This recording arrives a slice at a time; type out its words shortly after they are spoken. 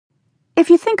If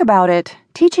you think about it,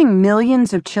 teaching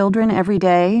millions of children every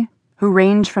day, who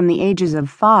range from the ages of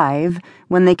 5,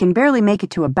 when they can barely make it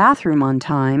to a bathroom on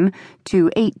time,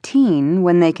 to 18,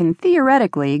 when they can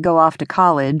theoretically go off to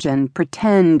college and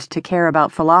pretend to care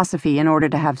about philosophy in order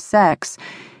to have sex,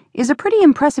 is a pretty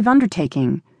impressive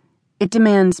undertaking. It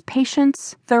demands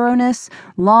patience, thoroughness,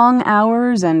 long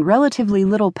hours, and relatively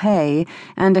little pay,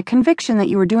 and a conviction that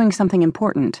you are doing something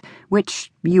important,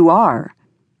 which you are.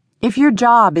 If your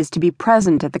job is to be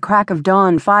present at the crack of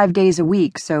dawn 5 days a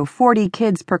week so 40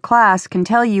 kids per class can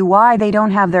tell you why they don't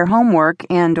have their homework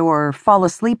and/or fall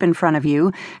asleep in front of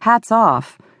you, hats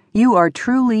off. You are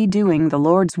truly doing the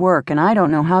Lord's work, and I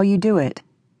don't know how you do it.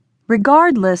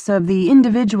 Regardless of the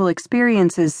individual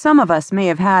experiences some of us may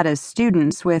have had as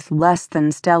students with less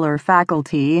than stellar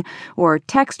faculty, or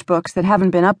textbooks that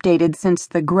haven't been updated since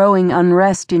the growing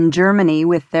unrest in Germany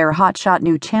with their hotshot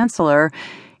new chancellor,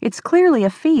 it's clearly a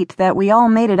feat that we all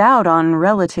made it out on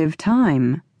relative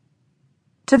time.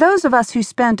 To those of us who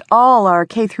spent all our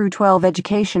K-12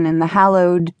 education in the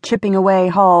hallowed, chipping away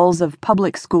halls of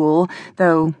public school,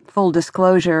 though, full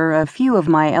disclosure, a few of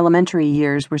my elementary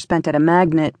years were spent at a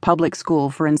magnet public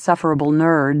school for insufferable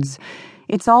nerds,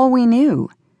 it's all we knew.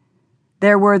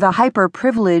 There were the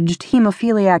hyper-privileged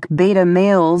hemophiliac beta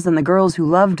males and the girls who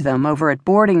loved them over at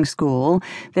boarding school.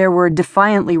 There were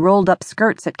defiantly rolled-up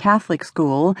skirts at Catholic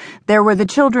school. There were the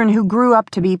children who grew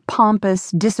up to be pompous,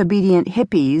 disobedient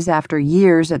hippies after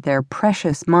years at their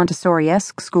precious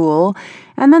Montessori-esque school.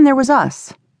 And then there was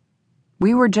us.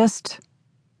 We were just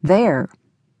there.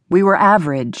 We were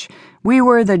average. We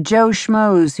were the Joe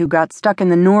Schmoes who got stuck in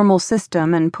the normal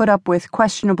system and put up with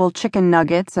questionable chicken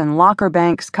nuggets and locker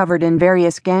banks covered in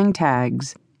various gang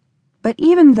tags. But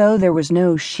even though there was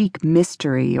no chic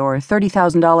mystery or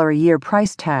 $30,000 a year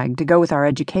price tag to go with our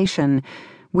education,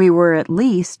 we were at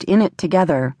least in it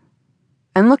together.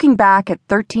 And looking back at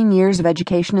 13 years of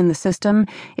education in the system,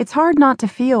 it's hard not to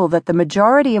feel that the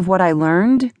majority of what I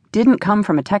learned didn't come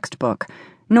from a textbook,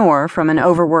 nor from an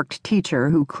overworked teacher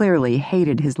who clearly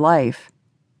hated his life.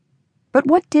 But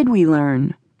what did we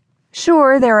learn?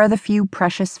 Sure, there are the few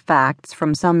precious facts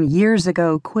from some years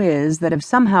ago quiz that have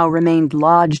somehow remained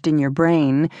lodged in your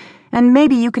brain, and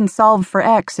maybe you can solve for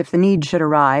X if the need should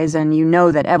arise and you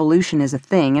know that evolution is a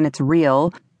thing and it's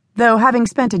real. Though having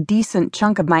spent a decent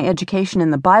chunk of my education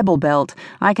in the Bible Belt,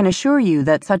 I can assure you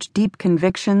that such deep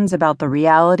convictions about the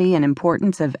reality and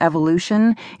importance of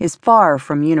evolution is far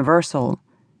from universal.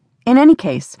 In any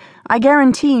case, I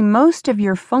guarantee most of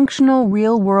your functional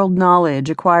real-world knowledge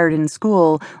acquired in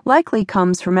school likely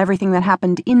comes from everything that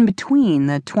happened in between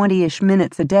the 20-ish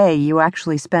minutes a day you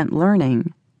actually spent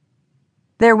learning.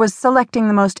 There was selecting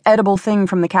the most edible thing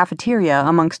from the cafeteria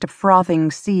amongst a frothing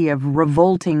sea of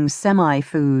revolting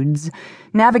semi-foods,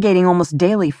 navigating almost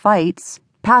daily fights,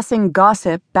 passing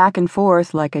gossip back and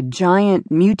forth like a giant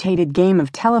mutated game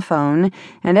of telephone,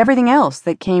 and everything else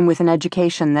that came with an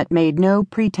education that made no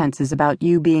pretenses about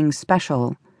you being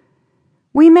special.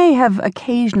 We may have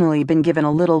occasionally been given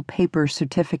a little paper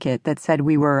certificate that said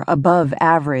we were above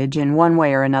average in one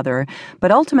way or another,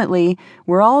 but ultimately,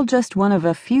 we're all just one of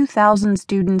a few thousand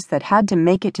students that had to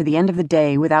make it to the end of the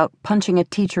day without punching a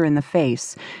teacher in the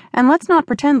face, and let's not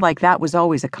pretend like that was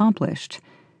always accomplished.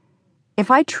 If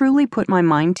I truly put my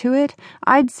mind to it,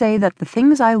 I'd say that the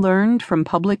things I learned from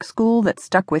public school that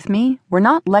stuck with me were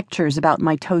not lectures about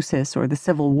mitosis or the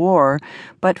Civil War,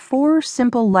 but 4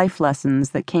 simple life lessons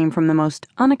that came from the most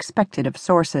unexpected of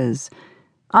sources.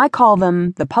 I call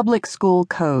them the public school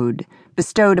code,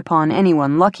 bestowed upon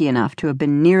anyone lucky enough to have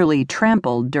been nearly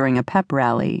trampled during a pep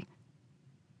rally.